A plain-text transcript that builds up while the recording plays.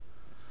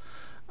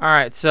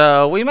Alright,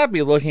 so we might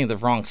be looking at the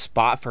wrong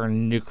spot for a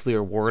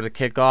nuclear war to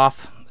kick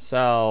off.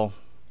 So,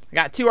 I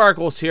got two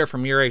articles here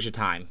from Eurasia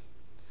Time.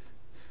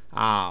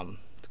 Kind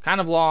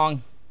of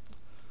long.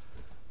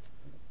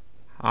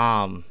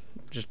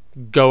 Just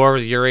go over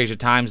to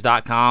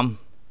EurasiaTimes.com.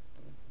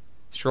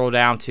 Scroll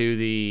down to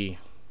the,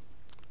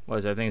 what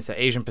is it? I think it's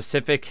the Asian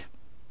Pacific.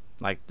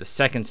 Like the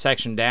second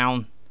section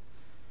down.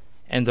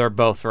 And they're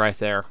both right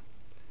there.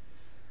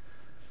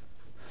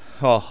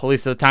 Well, at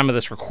least at the time of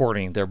this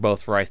recording, they're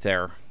both right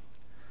there.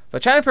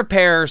 But China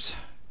prepares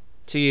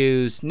to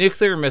use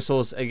nuclear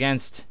missiles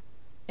against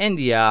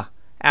India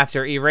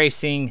after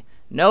erasing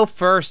no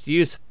first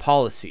use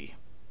policy.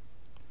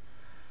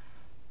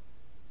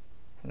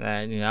 And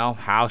then,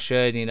 how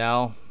should,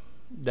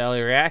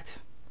 Delhi react?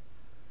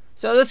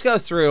 So this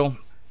goes through,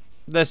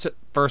 this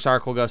first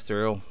article goes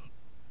through,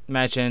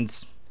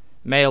 mentions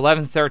May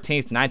 11th,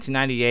 13th,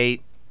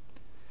 1998,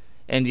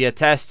 India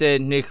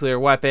tested nuclear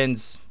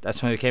weapons.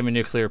 That's when it became a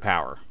nuclear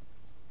power.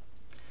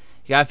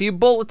 You got a few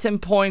bulletin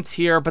points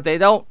here, but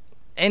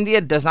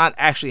India does not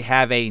actually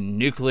have a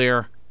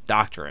nuclear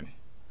doctrine.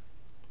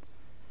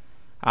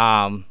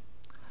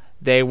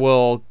 They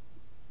will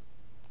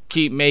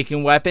keep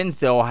making weapons.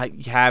 They'll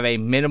have a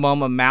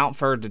minimum amount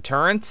for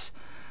deterrence.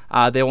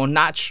 They will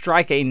not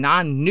strike a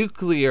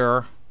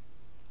non-nuclear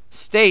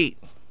state.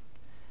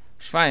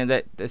 It's funny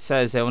that it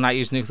says they will not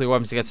use nuclear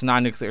weapons against a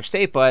non-nuclear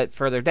state, but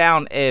further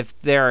down, if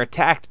they're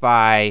attacked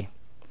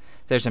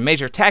there's a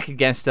major attack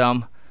against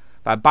them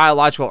by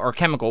biological or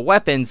chemical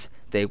weapons,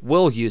 they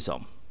will use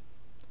them.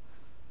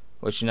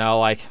 Which,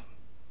 like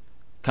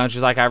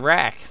countries like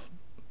Iraq,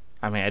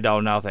 I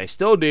don't know if they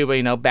still do,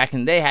 but, back in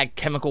the day, had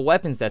chemical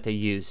weapons that they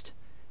used.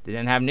 They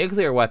didn't have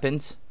nuclear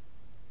weapons.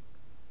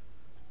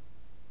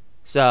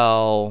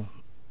 So,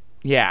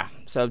 yeah.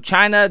 So,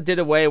 China did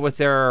away with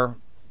their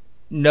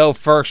no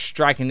first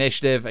strike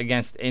initiative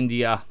against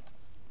India.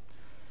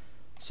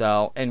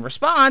 So, in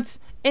response,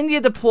 India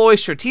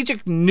deploys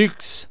strategic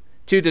nukes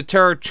to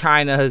deter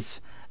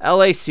China's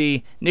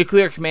LAC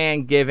nuclear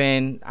command,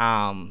 given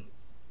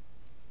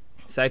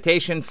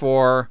citation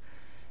for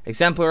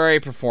exemplary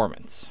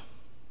performance.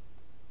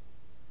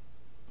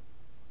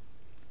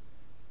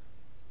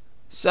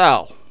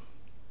 So,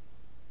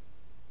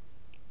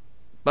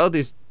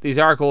 both these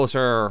articles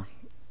are a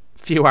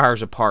few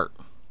hours apart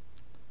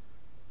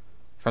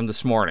from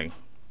this morning.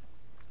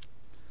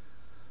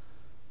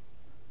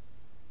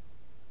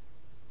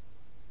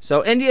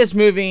 So India is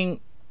moving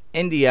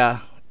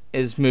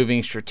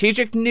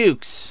strategic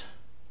nukes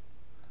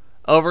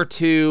over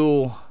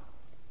to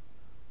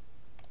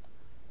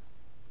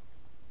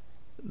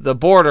the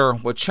border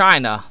with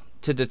China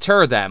to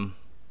deter them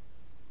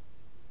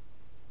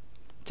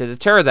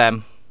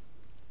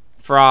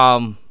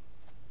from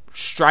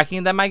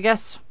striking them, I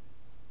guess.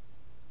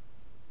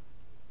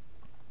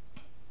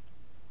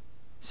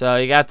 So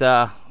you got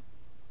the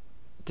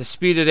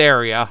disputed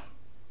area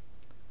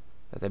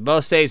that they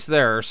both say it's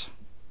theirs.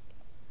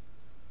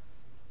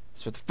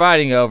 That's what they're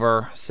fighting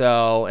over.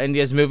 So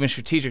India's moving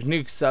strategic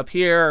nukes up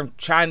here.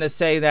 China's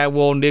saying that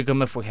we'll nuke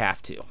them if we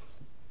have to.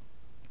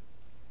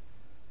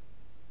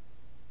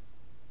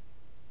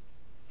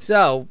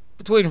 So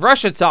between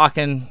Russia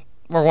talking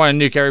we're going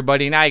to nuke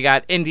everybody, now you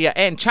got India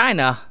and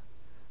China.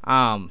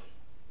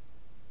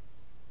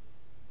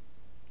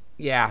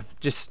 Yeah,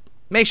 just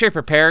make sure you're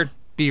prepared.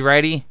 Be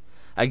ready.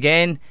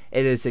 Again,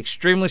 it is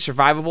extremely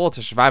survivable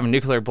to survive a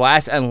nuclear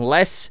blast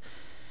unless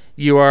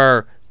you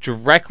are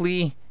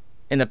directly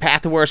in the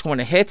path of where it's going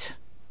to hit.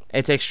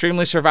 It's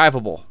extremely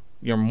survivable.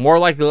 You're more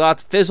likely to allow it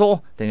to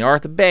fizzle than you are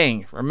to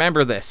bang.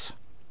 Remember this.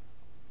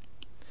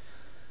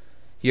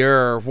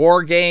 Your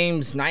War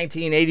Games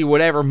 1980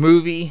 whatever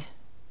movie,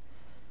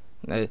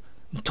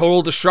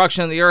 total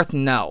destruction of the earth,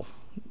 no.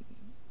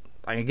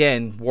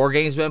 Again, War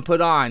Games been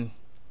put on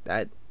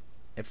that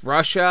if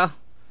Russia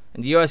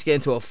and the U.S. get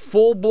into a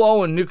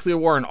full-blown nuclear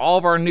war and all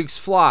of our nukes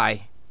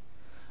fly,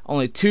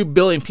 only 2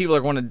 billion people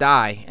are going to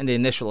die in the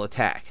initial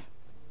attack.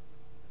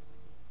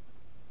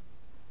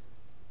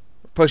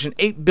 We're pushing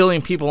 8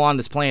 billion people on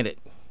this planet.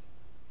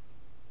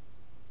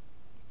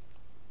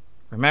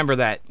 Remember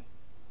that.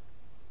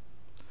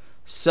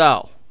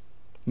 So,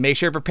 make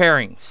sure you're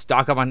preparing.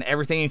 Stock up on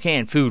everything you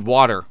can. Food,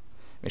 water.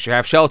 Make sure you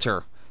have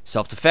shelter.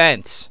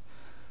 Self-defense.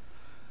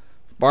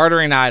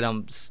 Bartering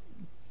items.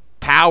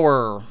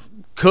 Power.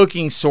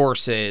 Cooking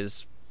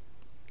sources.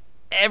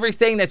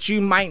 Everything that you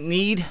might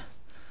need.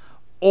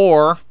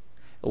 Or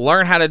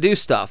learn how to do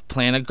stuff.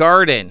 Plant a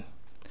garden.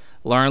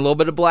 Learn a little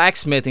bit of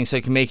blacksmithing so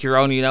you can make your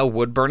own,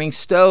 wood-burning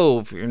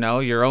stove.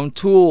 Your own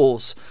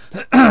tools.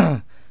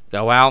 Go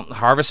out and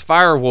harvest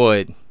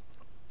firewood.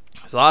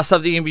 There's a lot of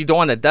stuff that you can be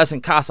doing that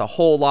doesn't cost a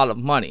whole lot of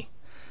money.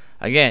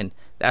 Again,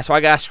 that's why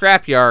I got a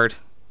scrapyard,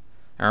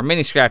 or a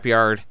mini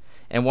scrapyard,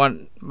 in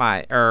in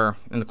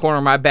the corner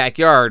of my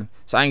backyard,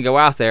 so I can go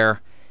out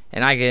there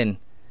and I can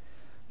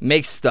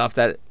make stuff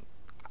that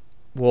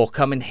will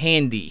come in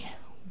handy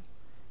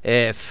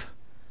if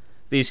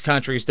these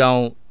countries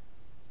don't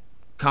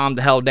calm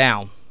the hell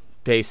down,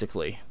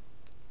 basically.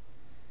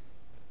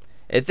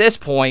 At this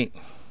point,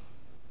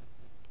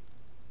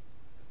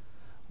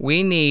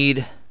 We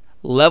need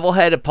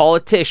level-headed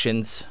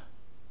politicians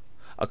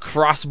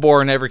across the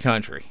board in every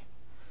country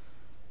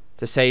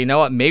to say, you know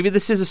what, maybe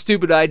this is a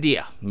stupid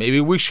idea.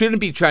 Maybe we shouldn't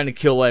be trying to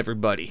kill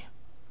everybody.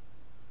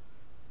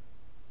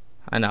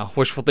 I know,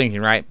 wishful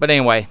thinking, right? But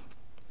anyway,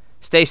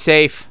 stay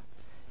safe.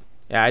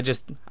 Yeah,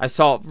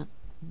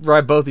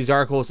 read both these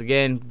articles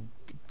again.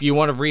 If you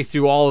want to read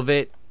through all of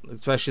it,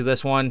 especially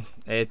this one,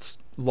 it's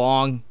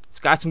long. It's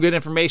got some good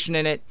information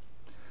in it,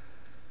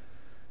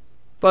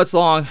 but it's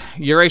long.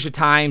 Eurasia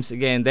Times,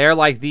 again, they're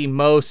like the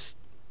most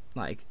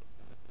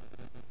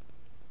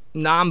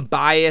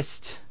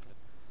non-biased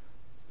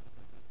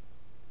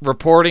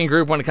reporting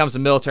group when it comes to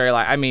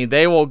military.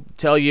 They will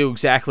tell you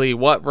exactly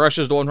what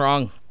Russia's doing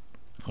wrong,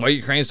 what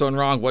Ukraine's doing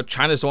wrong, what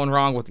China's doing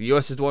wrong, what the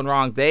U.S. is doing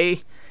wrong.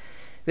 They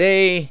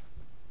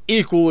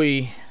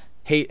equally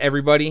hate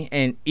everybody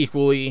and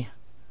equally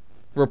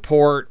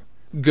report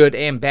good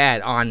and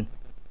bad on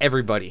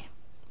everybody.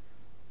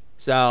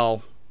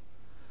 So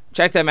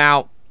check them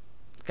out.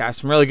 Got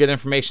some really good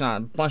information on a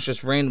bunch of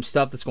just random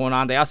stuff that's going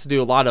on. They also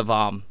do a lot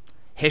of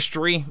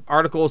history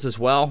articles as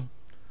well,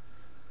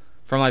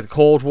 from like the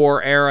Cold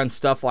War era and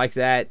stuff like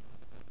that.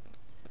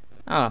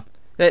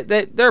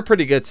 They're a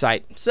pretty good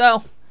site.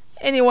 So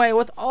anyway,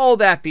 with all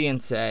that being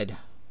said,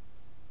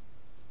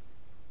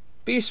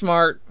 be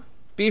smart,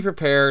 be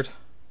prepared,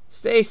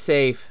 stay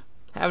safe,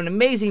 have an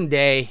amazing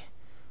day.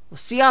 We'll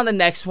see you on the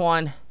next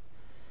one.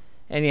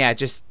 And yeah,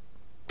 just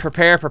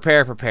prepare,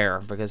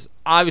 because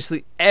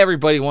obviously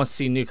everybody wants to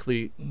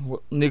see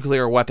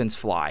nuclear weapons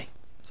fly.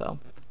 So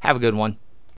have a good one.